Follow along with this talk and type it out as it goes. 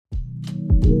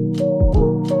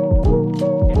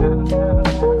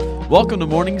Welcome to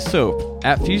Morning Soap.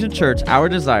 At Fusion Church, our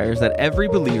desire is that every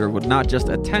believer would not just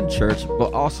attend church,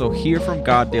 but also hear from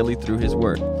God daily through His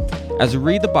Word. As we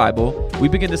read the Bible, we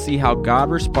begin to see how God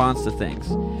responds to things.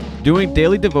 Doing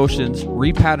daily devotions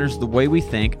repatterns the way we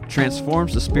think,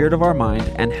 transforms the spirit of our mind,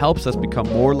 and helps us become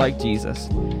more like Jesus.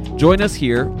 Join us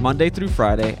here, Monday through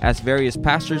Friday, as various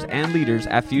pastors and leaders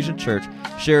at Fusion Church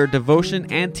share devotion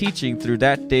and teaching through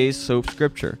that day's soap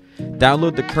scripture.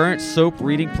 Download the current soap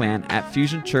reading plan at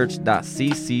fusionchurch.cc/soap.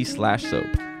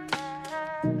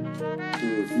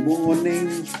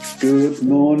 Good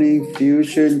morning,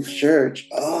 Fusion Church.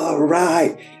 All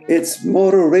right, it's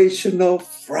Motivational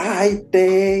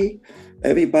Friday.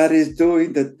 Everybody's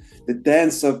doing the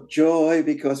dance of joy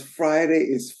because Friday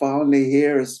is finally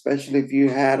here, especially if you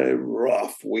had a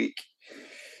rough week.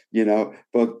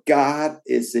 But God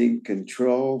is in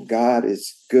control. God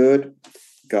is good.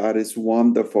 God is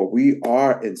wonderful. We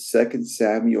are in 2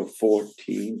 Samuel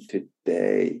 14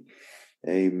 today.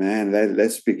 Amen.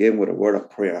 Let's begin with a word of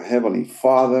prayer. Heavenly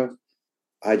Father,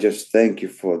 I just thank you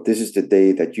for this is the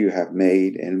day that you have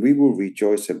made, and we will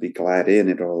rejoice and be glad in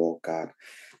it, oh Lord God.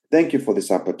 Thank you for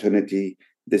this opportunity,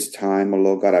 this time, oh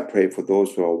Lord God. I pray for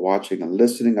those who are watching and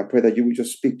listening. I pray that you will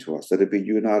just speak to us, that it be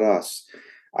you, not us.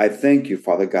 I thank you,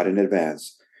 Father God, in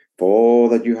advance for all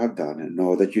that you have done and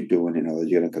all that you're doing and all that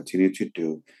you're going to continue to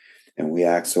do. And we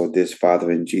ask all this, Father,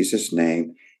 in Jesus'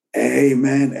 name.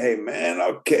 Amen. Amen.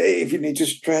 Okay, if you need to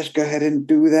stretch, go ahead and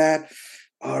do that.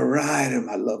 All right. And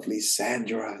my lovely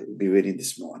Sandra will be reading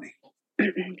this morning.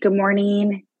 Good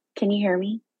morning. Can you hear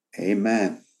me?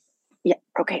 Amen. Yeah.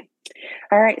 Okay.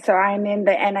 All right. So I'm in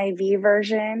the NIV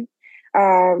version.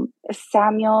 2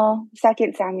 Samuel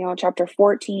chapter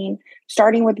 14,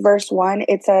 starting with verse 1,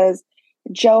 it says,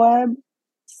 Joab,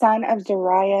 son of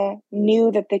Zeruiah,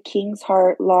 knew that the king's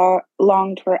heart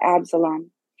longed for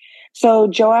Absalom. So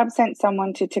Joab sent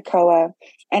someone to Tekoa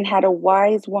and had a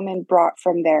wise woman brought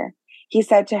from there. He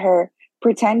said to her,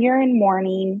 pretend you're in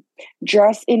mourning,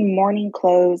 dress in mourning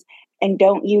clothes, and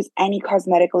don't use any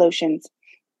cosmetic lotions.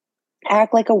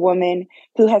 Act like a woman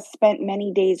who has spent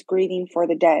many days grieving for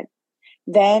the dead.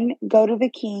 Then go to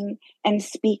the king and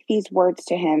speak these words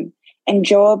to him. And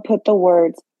Joab put the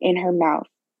words in her mouth.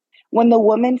 When the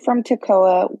woman from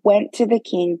Tekoa went to the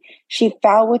king, she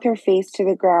fell with her face to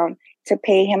the ground to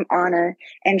pay him honor.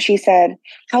 And she said,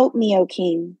 help me, O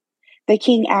king. The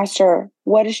king asked her,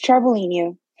 what is troubling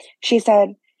you? She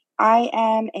said, I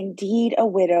am indeed a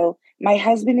widow. My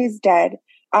husband is dead.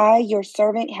 I, your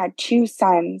servant, had 2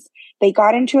 sons. They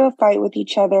got into a fight with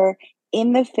each other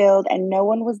in the field, and no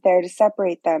one was there to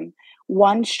separate them.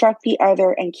 One struck the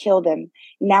other and killed him.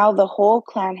 Now the whole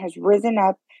clan has risen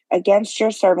up against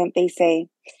your servant, they say.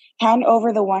 Hand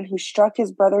over the one who struck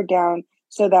his brother down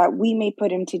so that we may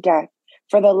put him to death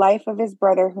for the life of his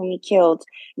brother whom he killed.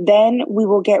 Then we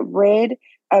will get rid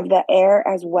of the heir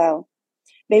as well.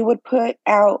 They would put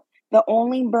out the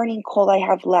only burning coal I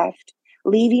have left,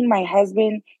 leaving my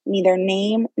husband neither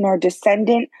name nor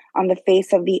descendant on the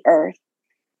face of the earth.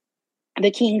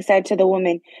 The king said to the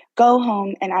woman, go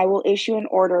home and I will issue an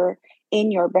order in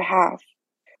your behalf.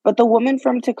 But the woman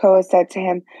from Tekoa said to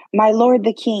him, my lord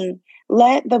the king,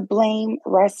 let the blame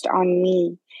rest on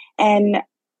me and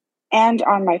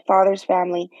on my father's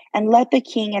family, and let the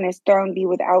king and his throne be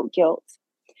without guilt.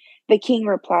 The king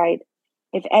replied,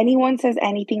 if anyone says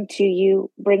anything to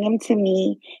you, bring him to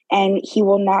me, and he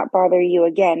will not bother you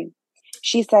again.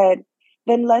 She said,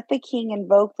 then let the king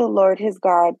invoke the Lord his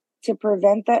God to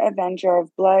prevent the avenger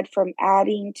of blood from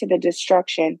adding to the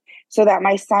destruction, so that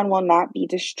my son will not be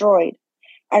destroyed.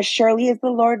 As surely as the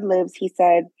Lord lives, he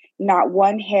said, not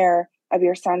one hair of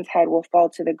your son's head will fall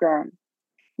to the ground.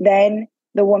 Then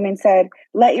the woman said,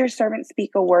 let your servant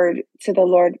speak a word to the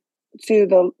Lord,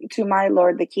 to my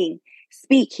lord the king.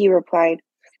 Speak, he replied.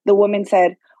 The woman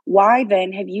said, why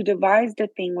then have you devised a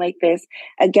thing like this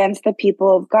against the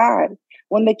people of God?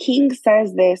 When the king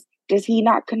says this, does he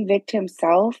not convict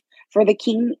himself? For the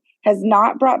king has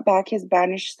not brought back his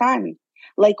banished son.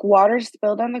 Like water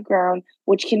spilled on the ground,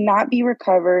 which cannot be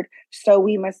recovered, so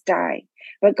we must die.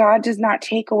 But God does not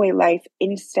take away life.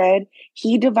 Instead,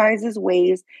 he devises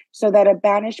ways so that a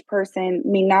banished person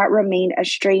may not remain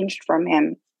estranged from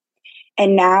him.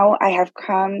 And now I have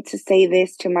come to say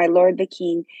this to my lord the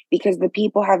king, because the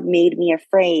people have made me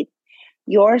afraid.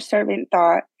 Your servant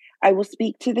thought, I will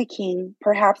speak to the king.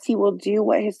 Perhaps he will do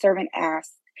what his servant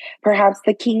asks. Perhaps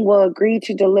the king will agree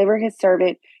to deliver his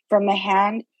servant from the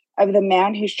hand of the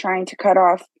man who's trying to cut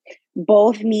off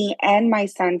both me and my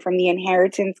son from the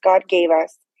inheritance God gave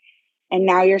us. And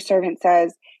now your servant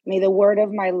says, may the word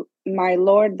of my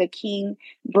lord the king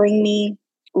bring me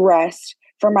rest.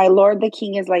 For my lord the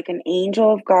king is like an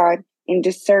angel of God in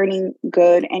discerning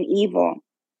good and evil.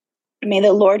 May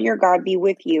the Lord your God be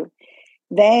with you.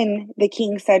 Then the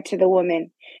king said to the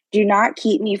woman, Do not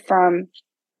keep from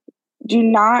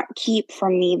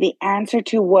me the answer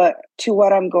to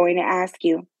what I'm going to ask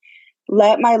you.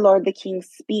 Let my lord the king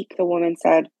speak, the woman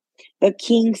said. The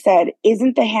king said,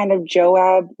 Isn't the hand of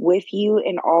Joab with you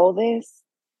in all this?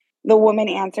 The woman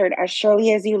answered, As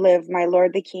surely as you live, my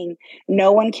lord the king,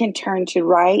 no one can turn to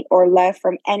right or left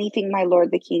from anything my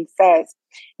lord the king says.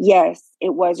 Yes,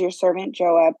 it was your servant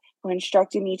Joab who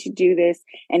instructed me to do this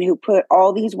and who put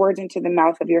all these words into the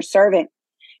mouth of your servant.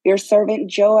 Your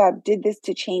servant Joab did this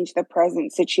to change the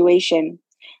present situation.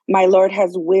 My Lord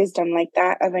has wisdom like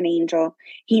that of an angel.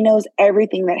 He knows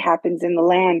everything that happens in the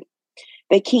land.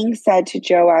 The king said to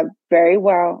Joab, Very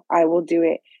well, I will do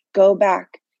it. Bring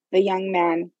back the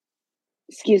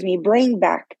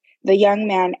young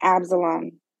man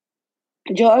Absalom.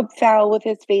 Joab fell with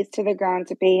his face to the ground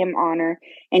to pay him honor,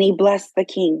 and he blessed the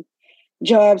king.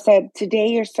 Joab said, Today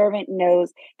your servant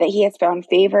knows that he has found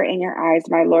favor in your eyes,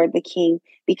 my lord the king,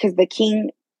 because the king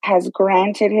has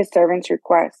granted his servant's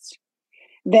request.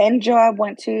 Then Joab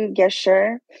went to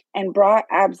Geshur and brought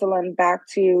Absalom back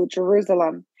to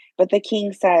Jerusalem. But the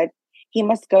king said, He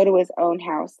must go to his own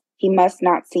house. He must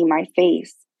not see my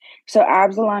face. So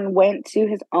Absalom went to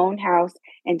his own house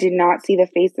and did not see the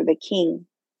face of the king.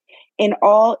 In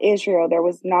all Israel, there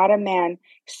was not a man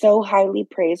so highly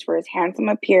praised for his handsome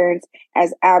appearance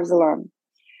as Absalom.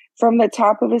 From the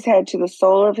top of his head to the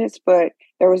sole of his foot,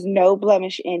 there was no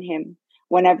blemish in him.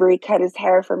 Whenever he cut his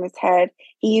hair from his head,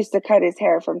 he used to cut his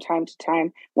hair from time to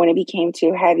time. When it became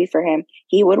too heavy for him,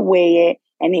 he would weigh it,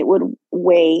 and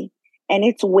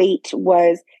its weight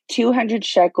was 200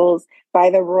 shekels by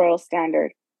the royal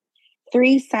standard.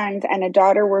 3 sons and a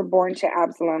daughter were born to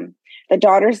Absalom. The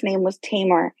daughter's name was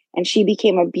Tamar, and she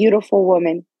became a beautiful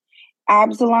woman.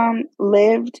 Absalom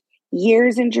lived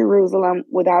years in Jerusalem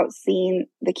without seeing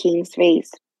the king's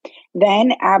face.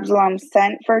 Then Absalom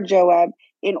sent for Joab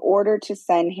in order to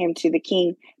send him to the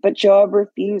king, but Joab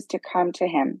refused to come to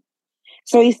him.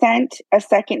 So he sent a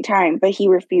second time, but he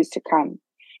refused to come.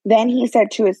 Then he said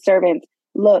to his servants,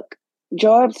 Look,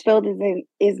 Joab's field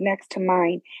is next to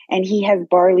mine, and he has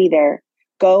barley there.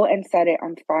 Go and set it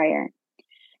on fire.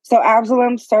 So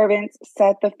Absalom's servants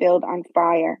set the field on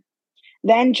fire.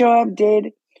 Then Joab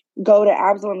did go to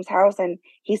Absalom's house, and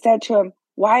he said to him,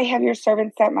 Why have your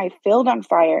servants set my field on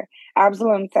fire?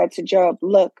 Absalom said to Joab,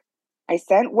 Look, I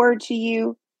sent word to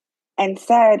you and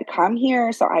said, Come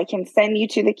here so I can send you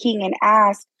to the king and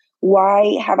ask,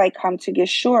 Why have I come to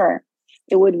Geshur?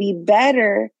 It would be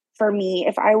better for me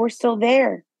if I were still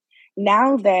there.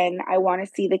 Now then, I want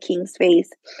to see the king's face,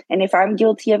 and if I'm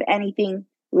guilty of anything,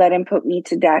 let him put me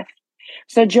to death.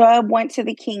 So Joab went to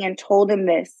the king and told him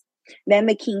this. Then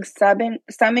the king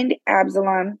summoned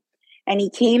Absalom, and he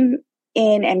came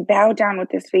in and bowed down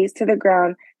with his face to the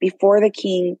ground before the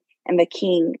king, and the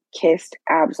king kissed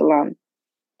Absalom.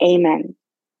 Amen.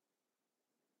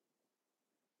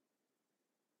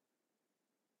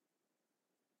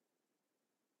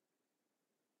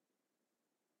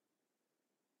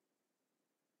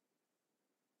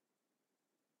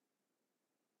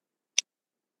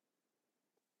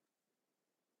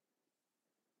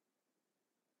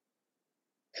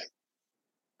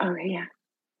 Oh, yeah.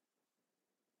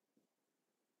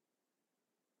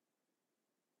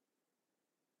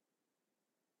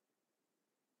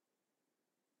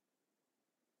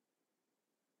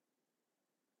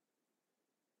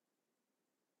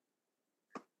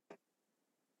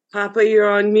 Papa, you're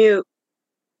on mute.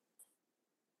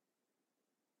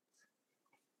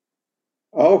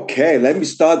 Okay, let me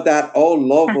start that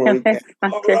all over again.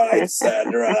 All right,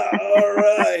 Sandra. All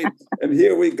right. And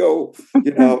here we go.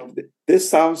 This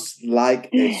sounds like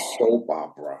a soap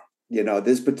opera,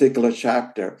 this particular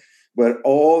chapter, but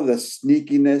all the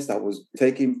sneakiness that was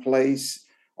taking place.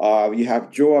 You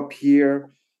have Joab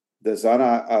here, the son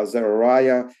of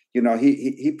Zeruiah.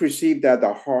 He perceived that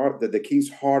the king's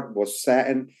heart was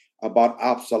saddened about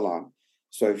Absalom.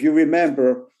 So if you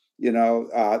remember,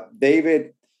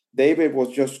 David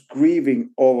was just grieving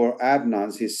over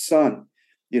Amnon, his son,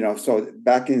 so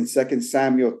back in 2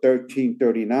 Samuel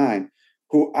 13:39,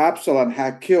 who Absalom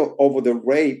had killed over the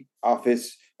rape of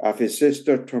his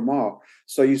sister Tamar.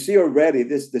 So you see already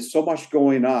there's so much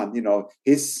going on,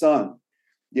 his son,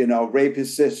 raped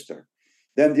his sister.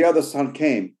 Then the other son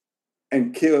came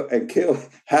and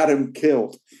had him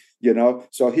killed,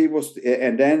 so he was,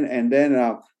 and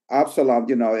then Absalom,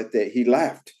 he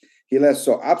left.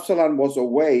 So Absalom was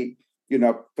away,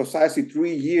 precisely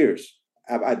 3 years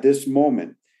at this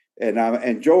moment.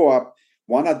 And Joab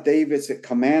one of David's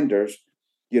commanders,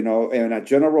 and a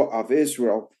general of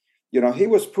Israel. He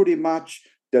was pretty much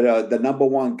the number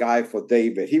one guy for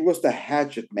David. He was the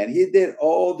hatchet man. He did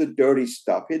all the dirty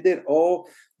stuff. He did all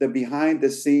the behind the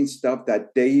scenes stuff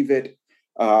that David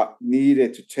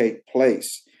needed to take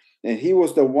place. And he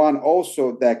was the one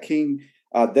also that King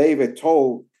David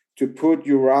told to put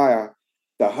Uriah,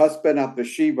 the husband of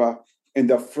Bathsheba, in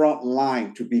the front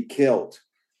line to be killed.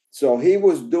 So he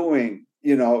was doing,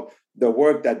 the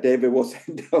work that David was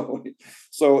doing.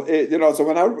 So, so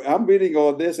when I'm reading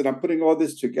all this and I'm putting all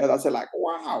this together, I said, like,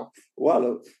 wow, what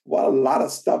a lot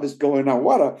of stuff is going on.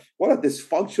 What a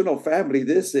dysfunctional family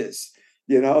this is.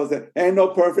 There ain't no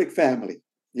perfect family.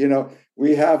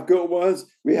 We have good ones.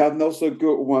 We have not so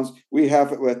good ones. We have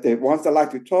the ones that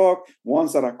like to talk,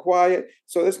 ones that are quiet.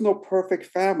 So there's no perfect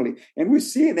family. And we're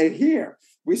seeing it here.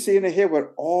 We're seeing it here with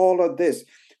all of this.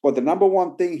 But the number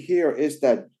one thing here is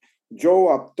that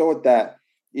Joab thought that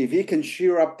if he can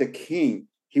cheer up the king,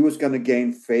 he was going to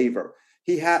gain favor.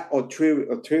 He had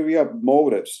ulterior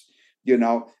motives,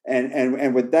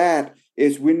 and with that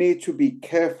is we need to be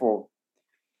careful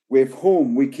with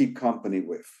whom we keep company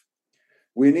with.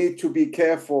 We need to be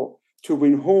careful to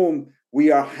with whom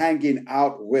we are hanging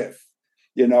out with.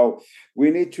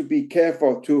 We need to be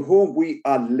careful to whom we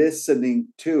are listening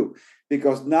to,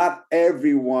 because not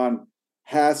everyone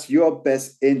has your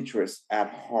best interest at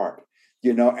heart,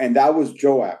 and that was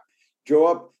Joab.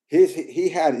 Joab, he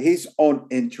had his own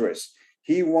interest.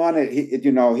 He wanted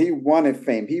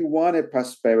fame. He wanted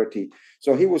prosperity.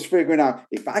 So he was figuring out,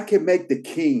 if I can make the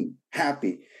king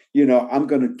happy, I'm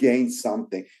going to gain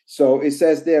something. So it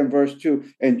says there in verse 2,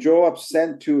 and Joab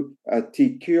sent to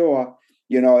Tekoa,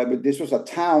 this was a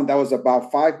town that was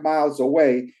about 5 miles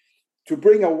away, to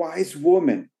bring a wise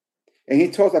woman. And he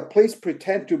told her, please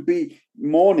pretend to be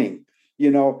mourning,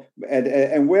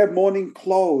 and wear mourning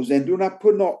clothes, and do not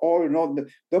put no oil,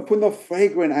 don't put no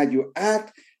fragrance at you.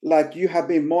 Act like you have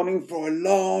been mourning for a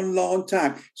long, long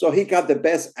time. So he got the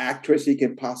best actress he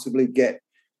can possibly get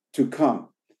to come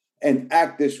and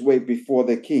act this way before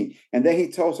the king. And then he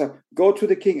tells her, go to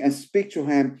the king and speak to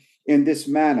him in this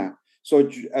manner. So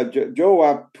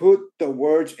Joab put the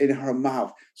words in her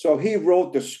mouth. So he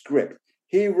wrote the script.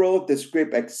 He wrote the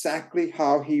script exactly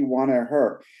how he wanted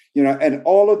her, and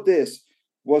all of this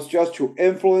was just to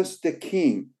influence the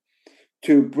king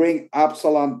to bring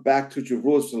Absalom back to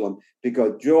Jerusalem,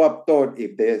 because Joab thought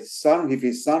if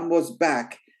his son was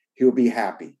back, he'll be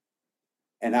happy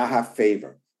and I'll have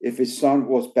favor if his son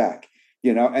was back,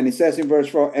 and it says in verse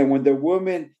 4, and when the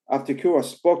woman of Tekoa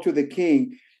spoke to the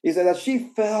king, he said that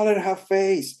she fell on her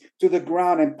face to the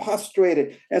ground and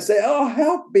prostrated and said, oh,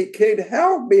 help me, king,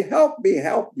 help me, help me,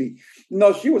 help me.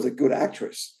 No, she was a good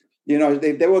actress. They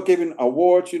were giving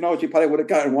awards, she probably would have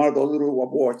gotten one of those little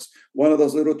awards, one of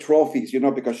those little trophies,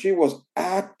 because she was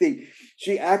acting.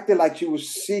 She acted like she was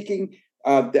seeking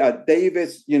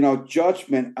David's,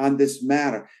 judgment on this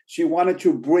matter. She wanted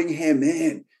to bring him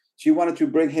in. She wanted to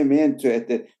bring him into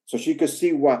it so he could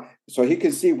see what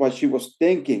she was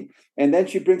thinking. And then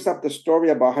she brings up the story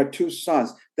about her two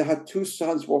sons, that her two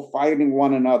sons were fighting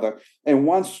one another. And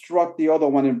one struck the other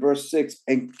one in verse 6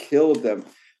 and killed them,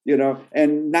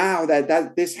 And now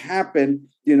that this happened,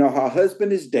 her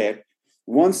husband is dead.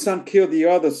 One son killed the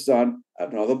other son,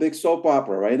 another big soap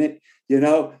opera, right?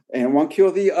 And one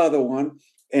killed the other one.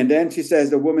 And then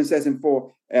the woman says in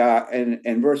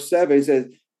verse 7, it says,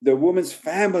 the woman's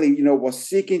family, was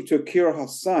seeking to kill her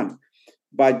son.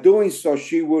 By doing so,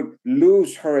 she would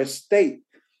lose her estate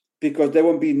because there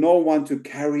would be no one to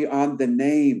carry on the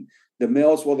name. The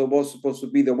males were supposed to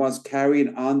be the ones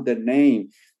carrying on the name,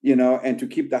 and to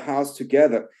keep the house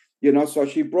together. So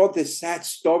she brought this sad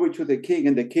story to the king,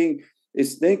 and the king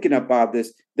is thinking about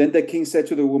this. Then the king said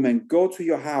to the woman, go to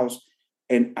your house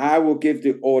and I will give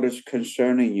the orders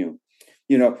concerning you.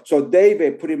 So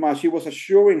David, pretty much, he was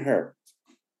assuring her,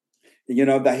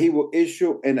 that he will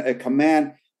issue a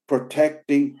command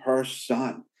protecting her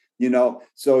son,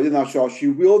 so she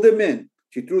reeled him in.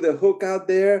 She threw the hook out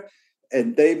there,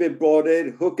 and David brought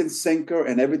it, hook and sinker,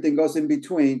 and everything goes in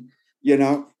between,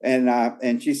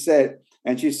 and she said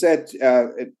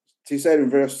in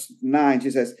verse 9,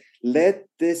 she says, let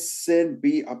this sin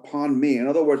be upon me. In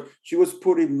other words, she was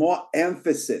putting more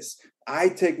emphasis. I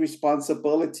take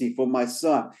responsibility for my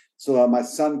son so that my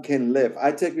son can live.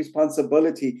 I take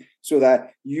responsibility so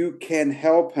that you can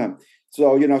help him.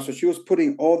 So, so she was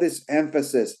putting all this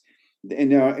emphasis,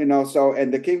 and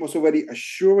the king was already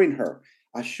assuring her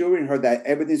that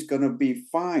everything's going to be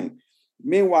fine.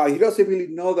 Meanwhile, he doesn't really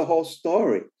know the whole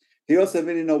story. He doesn't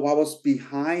really know what was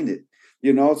behind it,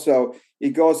 So it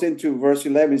goes into verse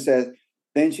 11, says,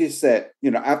 Then she said,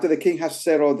 after the king has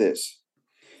said all this,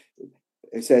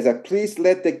 it says that please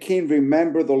let the king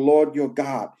remember the Lord your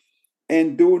God,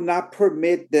 and do not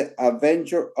permit the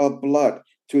avenger of blood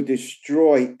to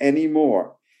destroy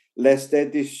anymore, lest they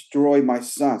destroy my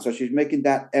son. So she's making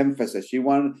that emphasis. She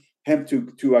wanted him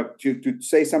to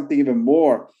say something even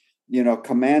more,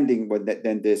 commanding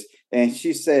than this. And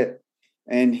she said,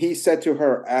 and he said to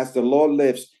her, as the Lord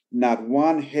lives, not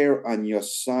one hair on your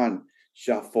son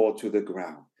shall fall to the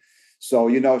ground. So,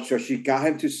 so she got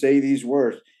him to say these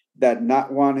words, that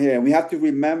not one hair. And we have to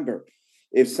remember,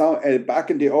 back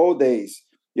in the old days,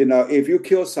 if you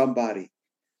kill somebody,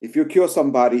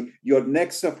 your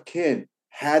next of kin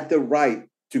had the right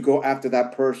to go after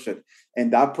that person.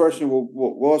 And that person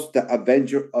was the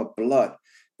avenger of blood.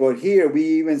 But here we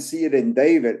even see it in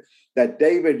David, that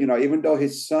David, even though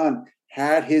his son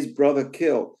had his brother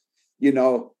killed,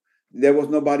 there was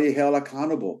nobody held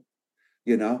accountable.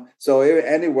 So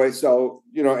anyway,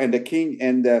 and the king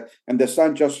and the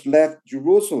son just left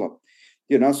Jerusalem,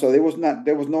 so there was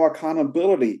no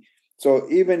accountability. So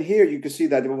even here you can see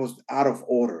that it was out of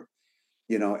order,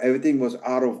 everything was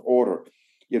out of order,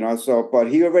 but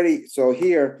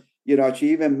here,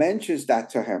 she even mentions that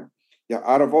to him,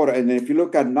 out of order. And then if you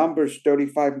look at Numbers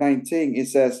 35:19, it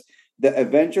says, the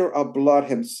avenger of blood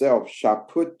himself shall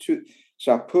put the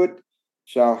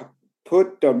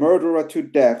murderer to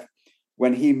death.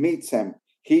 When he meets him,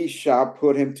 he shall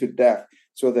put him to death.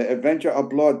 So the avenger of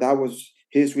blood, that was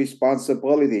his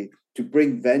responsibility, to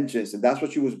bring vengeance. And that's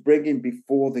what she was bringing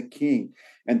before the king.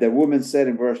 And the woman said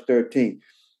in verse 13,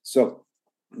 so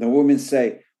the woman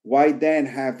say, why then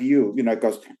have you,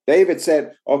 because David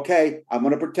said, okay, I'm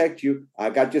going to protect you.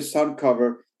 I got your son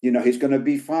covered. He's going to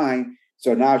be fine.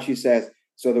 So now she says,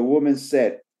 so the woman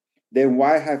said, then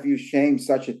why have you shamed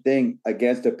such a thing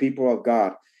against the people of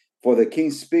God? For the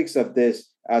king speaks of this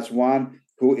as one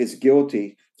who is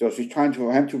guilty. So she's trying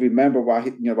for him to remember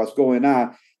what's going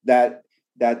on, that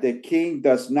the king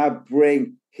does not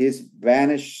bring his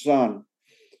vanished son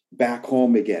back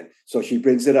home again. So she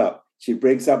brings it up. She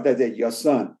brings up that your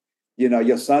son,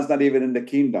 your son's not even in the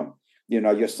kingdom.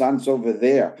 Your son's over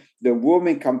there. The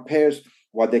woman compares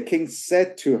what the king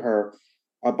said to her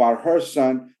about her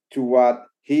son to what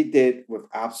he did with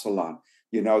Absalom,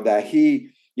 that he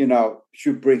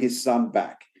should bring his son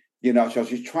back. So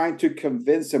she's trying to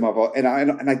convince him of all.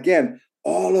 And again,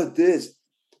 all of this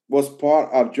was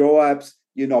part of Joab's,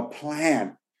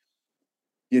 plan,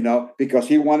 because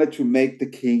he wanted to make the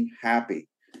king happy.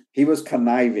 He was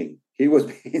conniving. He was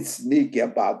being sneaky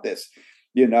about this,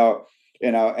 and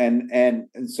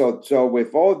so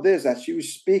with all this, as she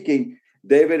was speaking,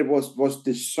 David was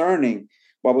discerning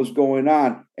what was going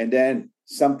on. And then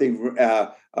something,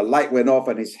 a light went off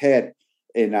in his head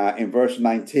in verse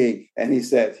 19. And he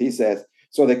says,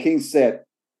 so the king said,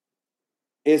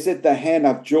 is it the hand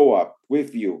of Joab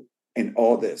with you in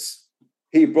all this?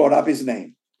 He brought up his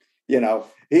name.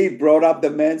 He brought up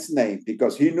the man's name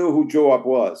because he knew who Joab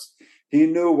was. He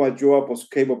knew what Joab was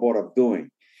capable of doing,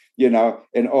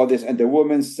 and all this. And the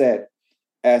woman said,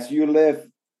 as you live,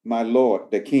 my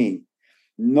lord, the king,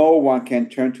 no one can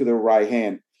turn to the right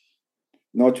hand,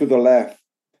 nor to the left,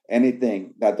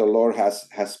 anything that the Lord has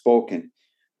spoken.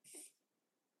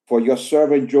 For your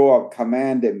servant Joab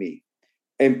commanded me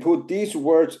and put these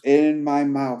words in my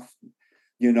mouth.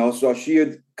 So she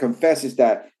confesses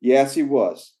that, yes, it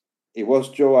was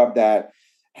Joab that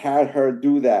had her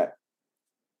do that.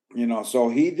 So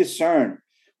he discerned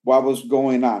what was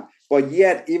going on. But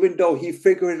yet, even though he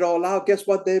figured it all out, guess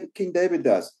what King David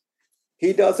does?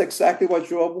 He does exactly what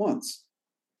Joab wants.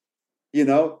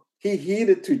 He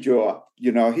heeded to Joab.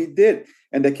 He did.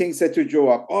 And the king said to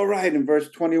Joab, all right, in verse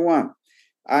 21,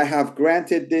 I have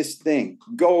granted this thing.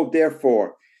 Go,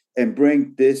 therefore, and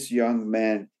bring this young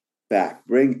man back.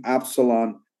 Bring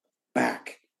Absalom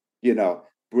back.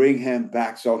 Bring him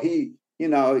back. So he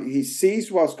sees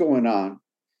what's going on,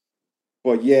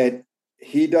 but yet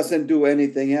he doesn't do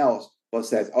anything else but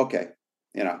says, okay,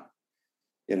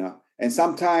 and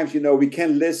sometimes, we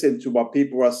can listen to what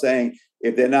people are saying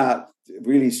if they're not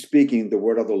really speaking the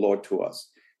word of the Lord to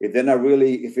us. If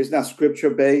it's not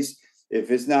scripture based, if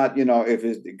it's not,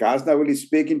 God's not really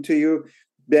speaking to you,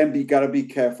 then we got to be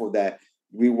careful that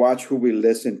we watch who we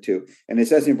listen to. And it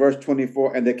says in verse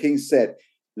 24, and the king said,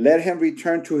 let him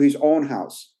return to his own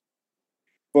house,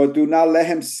 but do not let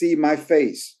him see my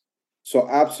face. So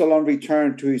Absalom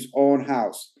returned to his own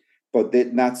house, but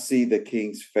did not see the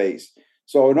king's face.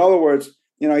 So in other words,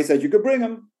 he said, you could bring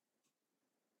him.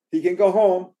 He can go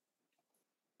home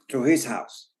to his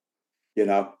house,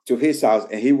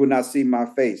 and he would not see my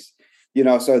face.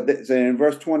 So in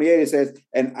verse 28, it says,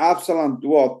 and Absalom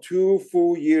dwelt 2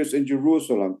 full years in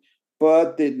Jerusalem,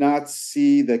 but did not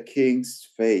see the king's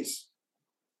face.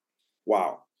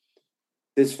 Wow.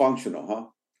 Dysfunctional, huh?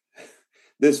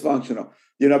 Dysfunctional.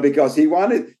 Because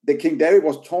the King David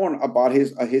was torn about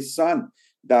his son,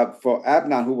 that for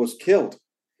Abner, who was killed,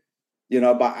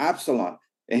 by Absalom,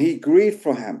 and he grieved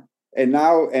for him. And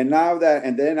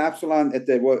then Absalom at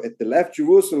the left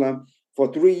Jerusalem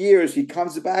for 3 years, he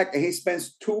comes back and he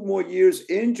spends 2 more years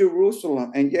in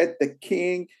Jerusalem, and yet the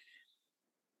king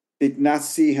did not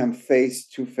see him face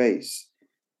to face.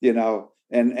 And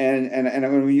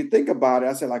when you think about it,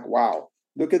 I said, like, wow,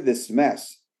 look at this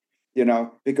mess.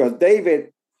 Because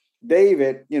David,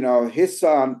 his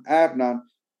son Abner,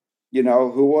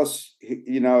 who was,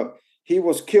 he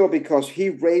was killed because he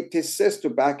raped his sister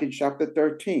back in chapter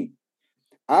 13.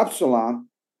 Absalom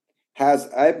has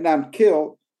Abner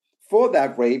killed for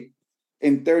that rape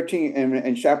in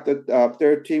chapter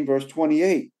 13, verse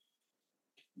 28.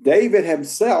 David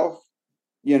himself,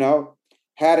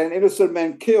 had an innocent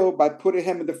man killed by putting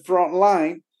him in the front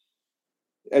line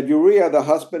at Uriah, the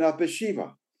husband of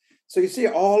Bathsheba. So you see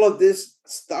all of this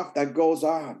stuff that goes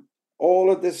on,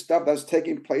 all of this stuff that's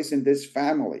taking place in this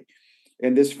family,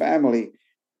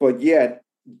 but yet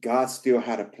God still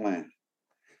had a plan.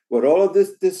 With all of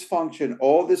this dysfunction,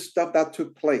 all this stuff that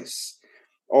took place,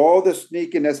 all the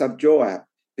sneakiness of Joab,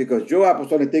 because Joab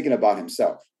was only thinking about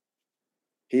himself.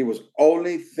 He was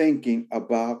only thinking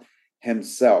about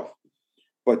himself.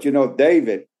 But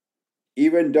David,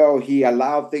 even though he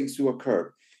allowed things to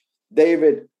occur,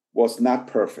 David was not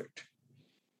perfect.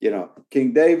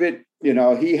 King David,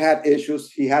 he had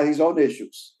issues. He had his own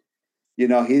issues. He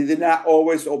did not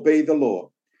always obey the Lord,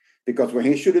 because when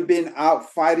he should have been out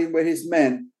fighting with his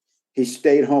men, he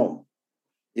stayed home.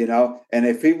 And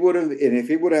if he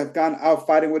would have gone out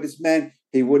fighting with his men,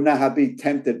 he would not have been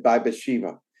tempted by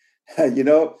Bathsheba.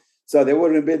 So there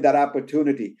wouldn't have been that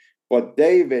opportunity. But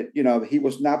David, he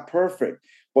was not perfect.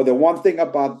 But the one thing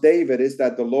about David is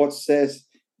that the Lord says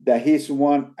that he's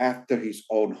one after his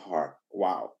own heart.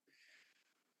 Wow.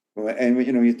 And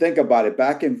you think about it,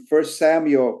 back in 1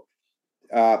 Samuel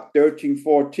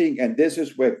 13:14, and this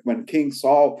is when King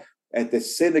Saul had the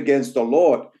sin against the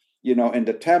Lord, in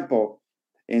the temple,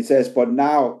 and it says, but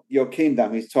now your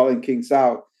kingdom, he's telling King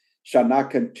Saul, shall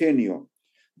not continue.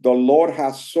 The Lord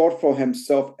has sought for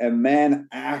himself a man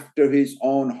after his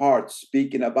own heart,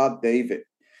 speaking about David.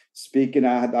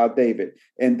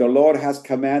 And the Lord has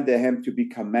commanded him to be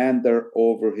commander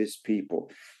over his people.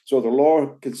 So the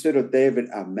Lord considered David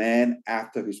a man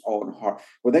after his own heart.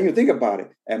 Well, then you think about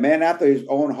it, a man after his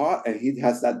own heart, and he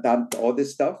has not done all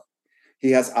this stuff.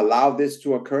 He has allowed this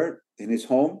to occur in his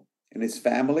home, in his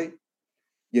family.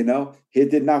 He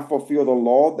did not fulfill the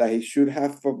law that he should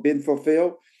have been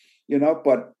fulfilled,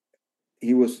 but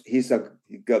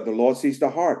the Lord sees the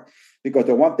heart. Because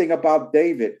the one thing about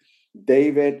David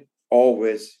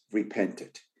always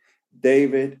repented.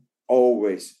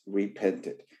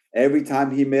 Every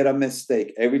time he made a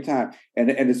mistake, every time. And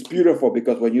it's beautiful,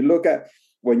 because when you look at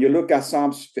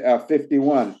Psalms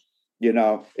 51,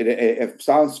 if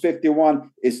Psalms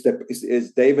 51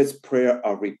 is David's prayer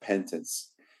of repentance.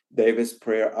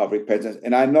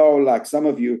 And I know, like some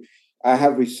of you, I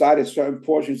have recited certain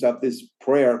portions of this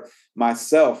prayer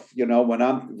myself, when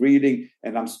I'm reading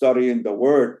and I'm studying the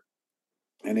word.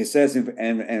 And it says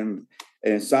in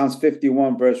Psalms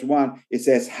 51, verse 1, it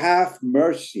says, have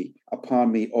mercy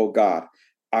upon me, O God,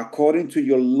 according to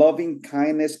your loving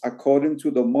kindness, according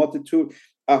to the multitude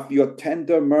of your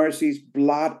tender mercies,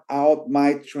 blot out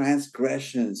my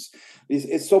transgressions.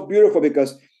 It's so beautiful,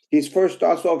 because he first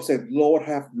starts off and said, Lord,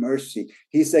 have mercy.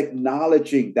 He's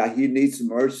acknowledging that he needs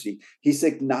mercy. He's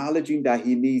acknowledging that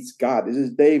he needs God. This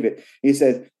is David. He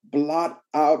says, blot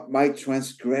out my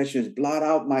transgressions, blot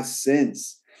out my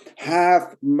sins.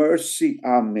 Have mercy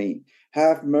on me.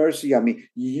 Have mercy on me.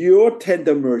 Your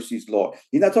tender mercies, Lord.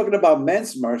 He's not talking about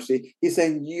men's mercy. He's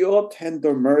saying your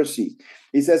tender mercies.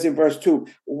 He says in verse 2,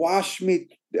 wash me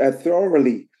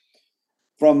thoroughly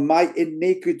from my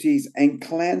iniquities and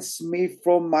cleanse me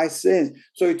from my sins.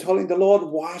 So you're telling the Lord,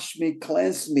 wash me,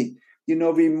 cleanse me,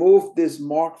 remove this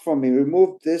mark from me,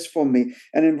 remove this from me.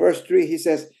 And in verse 3, he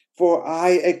says, for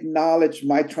I acknowledge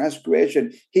my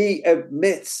transgression. He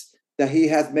admits that he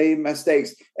has made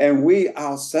mistakes. And we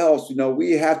ourselves,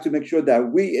 we have to make sure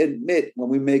that we admit when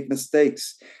we make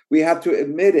mistakes. We have to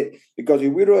admit it, because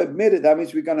if we don't admit it, that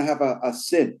means we're going to have a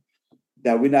sin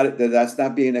that's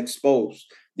not being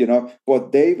exposed.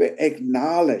 But David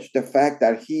acknowledged the fact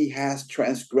that he has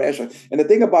transgression. And the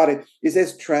thing about it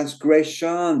says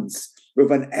transgressions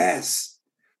with an S,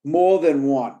 more than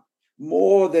one.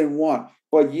 more than one.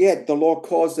 But yet the Lord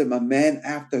calls him a man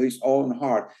after his own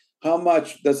heart. How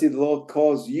much does the Lord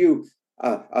calls you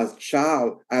a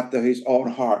child after his own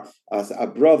heart, as a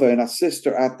brother and a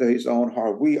sister after his own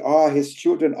heart? We are his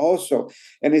children also.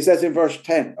 And he says in verse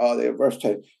 10,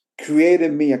 create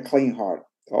in me a clean heart.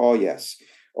 Oh, yes.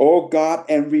 Oh, God,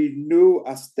 and renew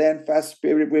a steadfast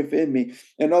spirit within me.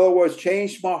 In other words,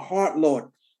 change my heart, Lord.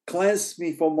 Cleanse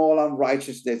me from all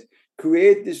unrighteousness.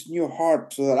 Create this new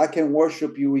heart so that I can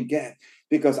worship you again.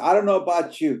 Because I don't know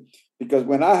about you, because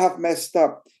when I have messed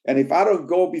up, and if I don't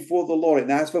go before the Lord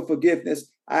and ask for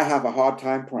forgiveness, I have a hard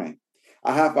time praying.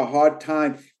 I have a hard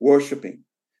time worshiping.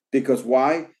 Because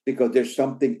why? Because there's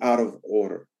something out of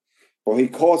order. For he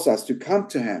calls us to come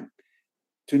to him,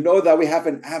 to know that we have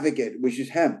an advocate, which is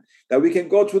him, that we can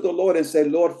go to the Lord and say,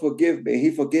 Lord, forgive me. He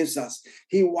forgives us.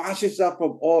 He washes us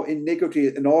from all iniquity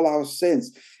and all our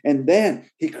sins. And then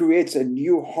he creates a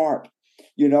new heart,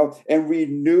 and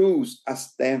renews a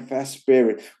steadfast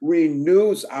spirit,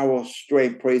 renews our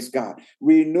strength, praise God,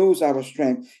 renews our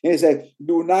strength. And he said,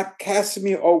 do not cast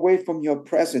me away from your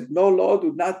presence. No, Lord,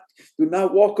 do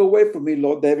not walk away from me,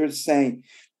 Lord. David is saying,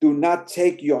 do not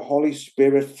take your Holy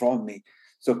Spirit from me.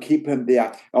 So keep him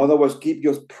there. In other words, keep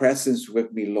your presence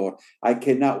with me, Lord. I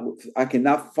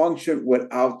cannot function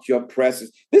without your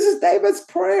presence. This is David's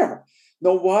prayer.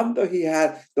 No wonder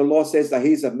the Lord says that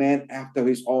he's a man after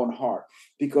his own heart.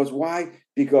 Because why?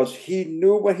 Because he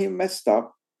knew when he messed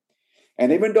up.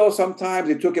 And even though sometimes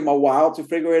it took him a while to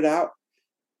figure it out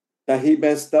that he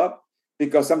messed up,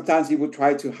 because sometimes he would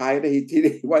try to hide it. He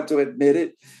didn't want to admit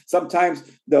it. Sometimes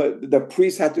the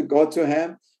priest had to go to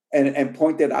him and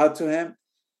point it out to him.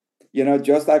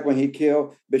 Just like when he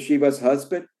killed Bathsheba's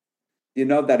husband,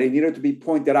 that it needed to be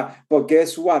pointed out. But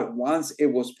guess what? Once it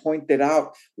was pointed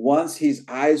out, once his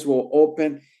eyes were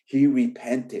open, he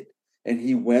repented and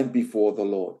he went before the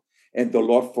Lord, and the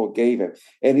Lord forgave him.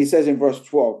 And he says in verse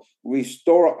 12,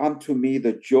 restore unto me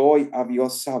the joy of your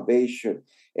salvation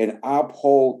and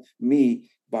uphold me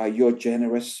by your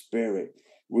generous spirit.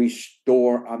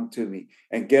 Restore unto me.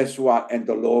 And guess what? And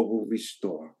the Lord will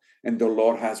restore. And the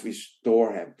Lord has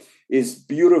restored him. It's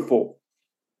beautiful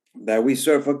that we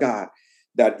serve a God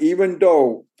that even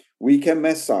though we can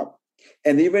mess up,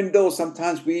 and even though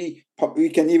sometimes we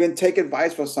can even take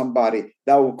advice from somebody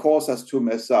that will cause us to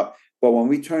mess up, but when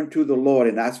we turn to the Lord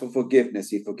and ask for forgiveness,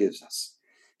 he forgives us.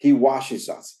 He washes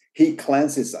us. He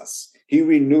cleanses us. He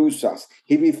renews us.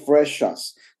 He refreshes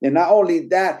us. And not only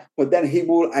that, but then he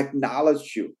will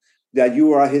acknowledge you, that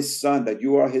you are his son, that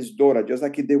you are his daughter, just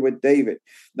like he did with David.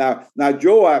 Now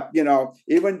Joab,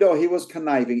 even though he was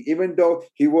conniving, even though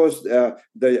he was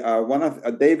one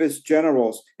of David's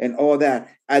generals and all that,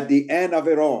 at the end of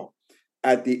it all,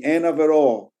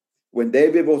 when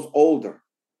David was older,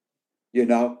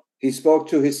 he spoke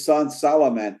to his son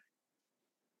Solomon,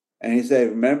 and he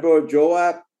said, remember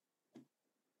Joab?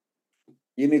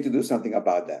 You need to do something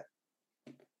about that.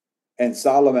 And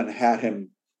Solomon had him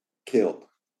killed.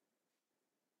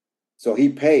 So he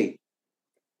paid.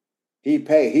 He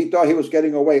thought he was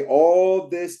getting away all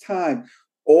this time,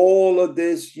 all of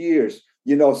these years.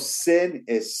 Sin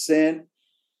is sin,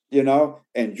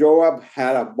 and Joab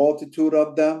had a multitude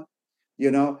of them,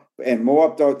 and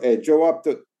Joab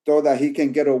thought that he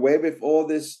can get away with all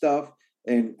this stuff.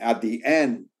 And at the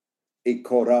end, it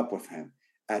caught up with him.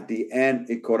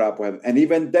 And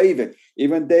even David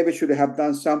should have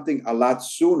done something a lot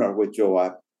sooner with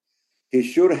Joab. He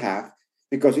should have.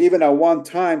 Because even at one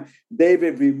time,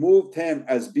 David removed him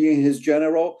as being his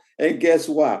general. And guess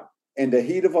what? In the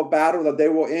heat of a battle that they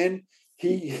were in,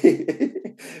 he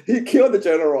killed the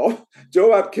general.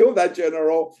 Joab killed that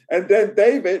general. And then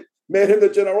David made him the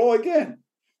general again.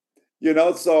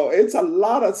 So it's a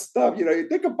lot of stuff. You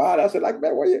think about it. I said,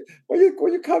 man, where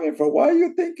you coming from? Why are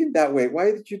you thinking that way?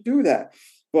 Why did you do that?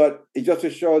 But it's just to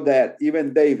show that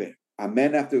even David, a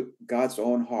man after God's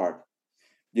own heart,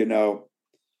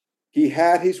 he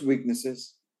had his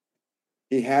weaknesses.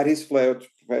 He had his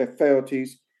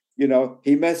frailties.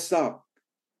 He messed up.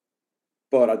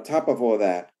 But on top of all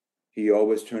that, he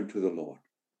always turned to the Lord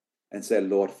and said,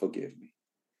 Lord, forgive me.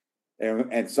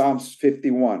 And Psalms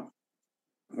 51,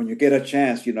 when you get a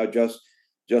chance, just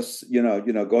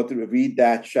go through, read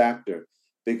that chapter,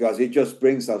 because it just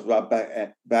brings us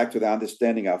right back to the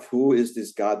understanding of who is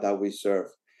this God that we serve,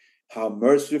 how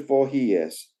merciful he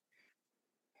is,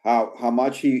 how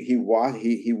much he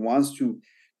wants to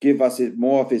give us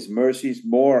more of his mercies,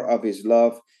 more of his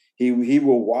love. He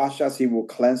will wash us. He will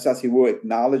cleanse us. He will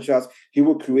acknowledge us. He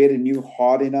will create a new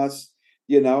heart in us.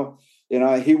 He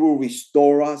will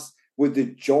restore us with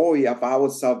the joy of our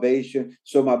salvation.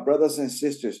 So my brothers and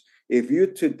sisters, If you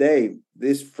today,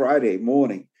 this Friday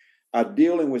morning, are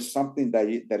dealing with something that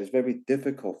is very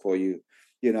difficult for you,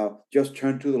 just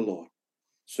turn to the Lord.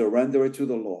 Surrender it to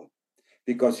the Lord,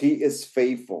 because he is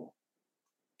faithful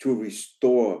to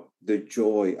restore the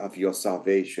joy of your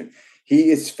salvation. He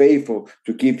is faithful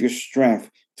to give you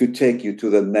strength to take you to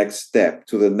the next step,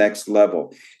 to the next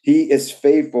level. He is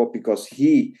faithful because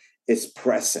he is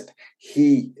present.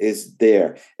 He is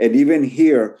there. And even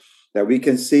here that we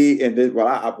can see in this,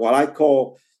 what I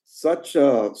call such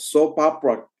a soap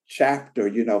opera chapter,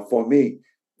 for me,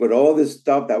 with all this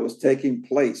stuff that was taking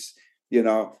place, and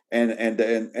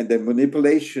the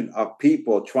manipulation of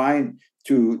people trying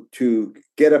to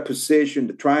get a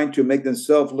position, trying to make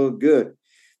themselves look good,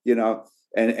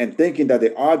 and thinking that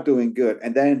they are doing good.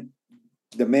 And then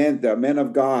the man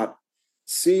of God,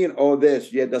 seeing all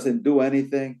this, yet doesn't do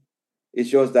anything. It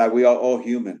shows that we are all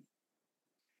human.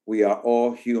 We are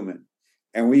all human,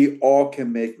 and we all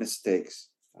can make mistakes.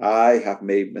 I have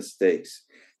made mistakes.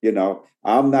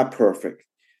 I'm not perfect,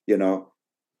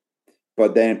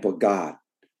 but God,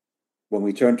 when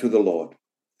we turn to the Lord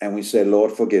and we say,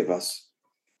 Lord, forgive us,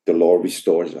 the Lord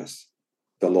restores us.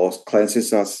 The Lord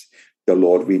cleanses us. The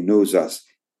Lord renews us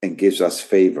and gives us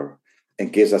favor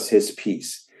and gives us his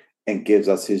peace and gives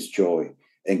us his joy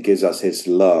and gives us his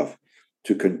love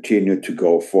to continue to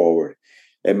go forward.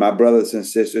 And my brothers and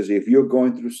sisters, if you're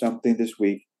going through something this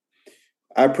week,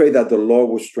 I pray that the Lord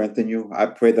will strengthen you. I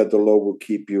pray that the Lord will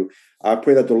keep you. I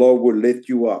pray that the Lord will lift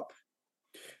you up.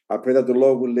 I pray that the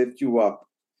Lord will lift you up,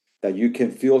 that you can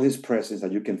feel his presence,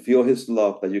 that you can feel his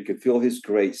love, that you can feel his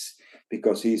grace,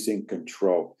 because he's in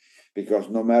control. Because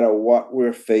no matter what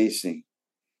we're facing,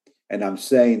 and I'm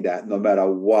saying that no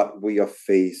matter what we are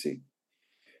facing,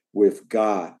 with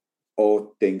God,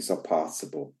 all things are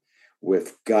possible.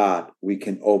 With God, we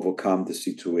can overcome the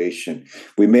situation.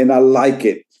 We may not like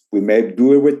it. We may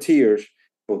do it with tears,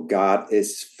 but God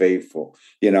is faithful.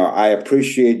 I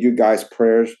appreciate you guys'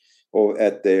 prayers for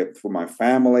my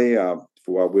family, for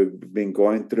what we've been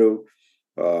going through.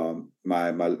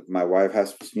 My wife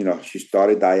has, she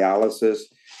started dialysis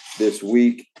this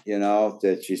week,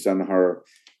 that she's on her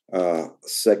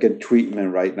second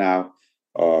treatment right now.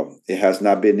 It has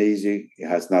not been easy. It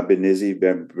has not been easy.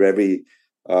 Been very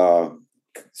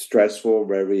stressful,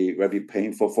 very, very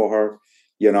painful for her,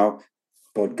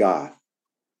 but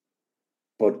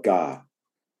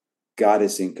God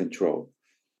is in control.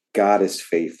 God is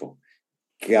faithful.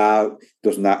 God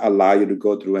does not allow you to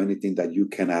go through anything that you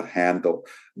cannot handle.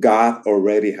 God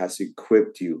already has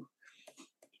equipped you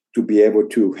to be able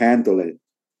to handle it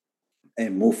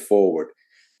and move forward.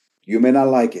 You may not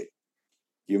like it.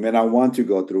 You may not want to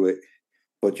go through it.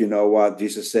 But you know what?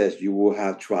 Jesus says you will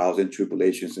have trials and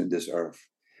tribulations in this earth.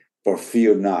 But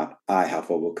fear not, I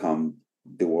have overcome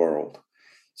the world.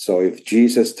 So if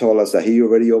Jesus told us that he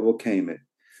already overcame it,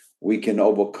 we can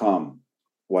overcome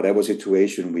whatever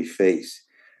situation we face.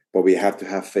 But we have to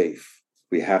have faith.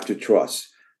 We have to trust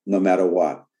no matter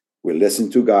what. We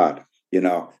listen to God.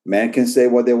 Man can say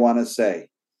what they want to say.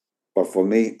 But for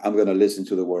me, I'm going to listen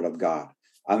to the word of God.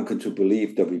 I'm going to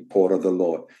believe the report of the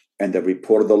Lord. And the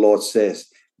report of the Lord says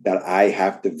that I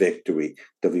have the victory.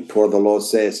 The report of the Lord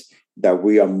says that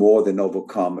we are more than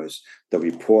overcomers. The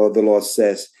report of the Lord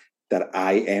says that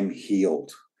I am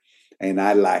healed and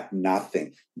I lack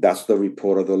nothing. That's the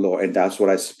report of the Lord. And that's what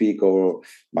I speak over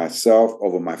myself,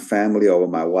 over my family, over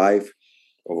my wife,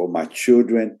 over my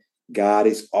children. God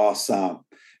is awesome.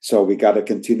 So we got to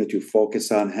continue to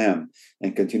focus on him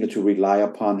and continue to rely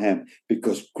upon him,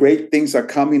 because great things are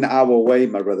coming our way,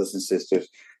 my brothers and sisters.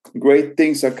 Great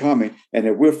things are coming. And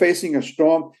if we're facing a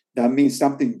storm, that means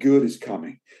something good is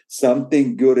coming.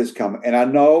 Something good is coming. And I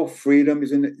know freedom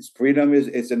is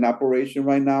in operation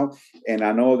right now. And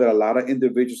I know that a lot of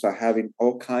individuals are having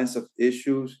all kinds of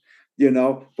issues,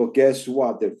 but guess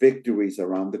what? The victory is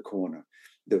around the corner.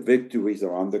 The victory is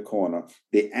around the corner.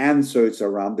 The answer is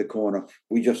around the corner.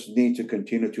 We just need to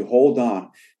continue to hold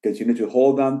on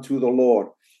to the Lord,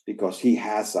 because he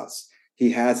has us.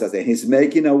 He has us, and he's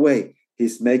making a way.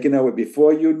 He's making a way.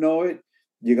 Before you know it,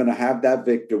 you're going to have that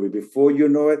victory. Before you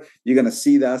know it, you're going to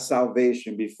see that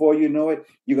salvation. Before you know it,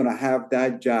 you're going to have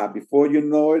that job. Before you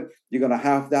know it, you're going to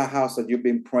have that house that you've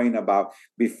been praying about.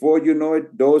 Before you know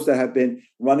it, those that have been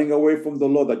running away from the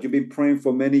Lord, that you've been praying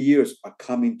for many years, are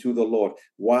coming to the Lord.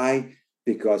 Why?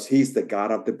 Because he's the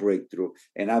God of the breakthrough.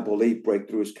 And I believe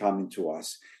breakthrough is coming to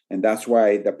us. And that's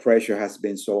why the pressure has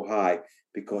been so high,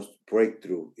 because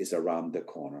breakthrough is around the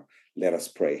corner. Let us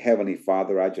pray. Heavenly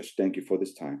Father, I just thank you for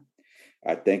this time.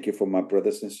 I thank you for my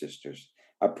brothers and sisters.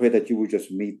 I pray that you will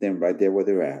just meet them right there where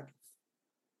they're at.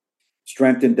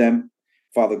 Strengthen them,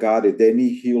 Father God, if they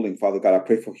need healing, Father God, I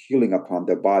pray for healing upon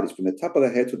their bodies from the top of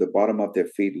their head to the bottom of their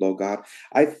feet, Lord God.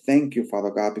 I thank you,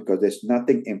 Father God, because there's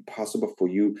nothing impossible for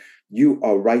you. You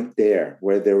are right there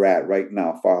where they're at right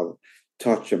now, Father.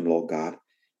 Touch them, Lord God.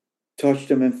 Touch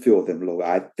them and fill them, Lord.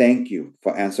 I thank you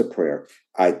for answer prayer.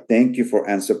 I thank you for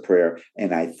answer prayer,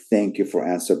 and I thank you for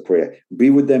answer prayer. Be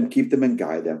with them, keep them, and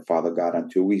guide them, Father God,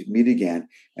 until we meet again.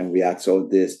 And we ask all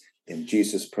this in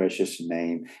Jesus' precious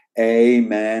name.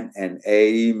 Amen and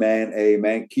amen.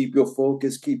 Amen. Keep your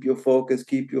focus, keep your focus,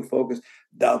 keep your focus.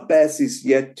 The best is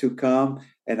yet to come.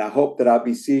 And I hope that I'll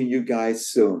be seeing you guys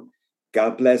soon.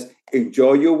 God bless.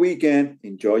 Enjoy your weekend.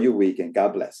 Enjoy your weekend.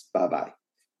 God bless. Bye-bye.